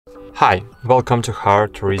Hi, welcome to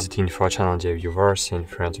HardReset.Info channel, dear viewers. In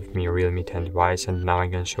front of me Realme 10 device, and now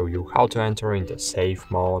I'm gonna show you how to enter in the safe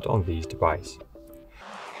mode on this device.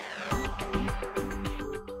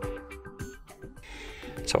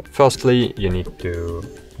 So firstly, you need to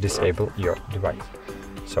disable your device.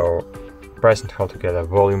 So press and hold together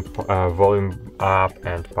volume up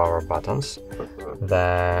and power buttons,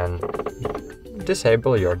 then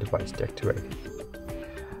disable your device, deactivate.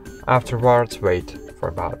 Afterwards, wait for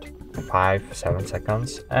about 5-7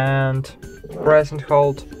 seconds and press and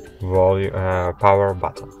hold power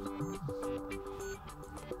button.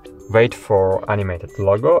 Wait for animated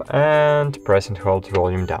logo and press and hold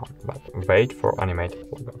volume down, but wait for animated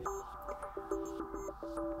logo.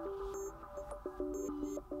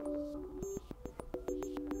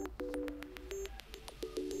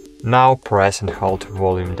 Now press and hold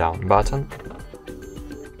volume down button.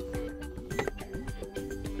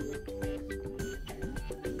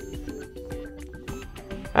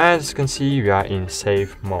 As you can see, we are in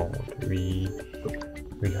safe mode. We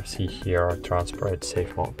see here transparent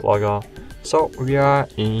safe mode logo, so we are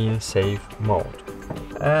in safe mode.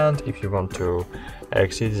 And if you want to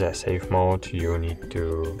exit the safe mode, you need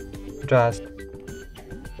to just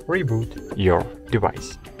reboot your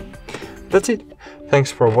device. That's it.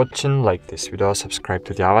 Thanks for watching. Like this video, subscribe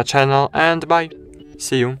to our channel, and bye.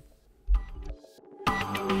 See you.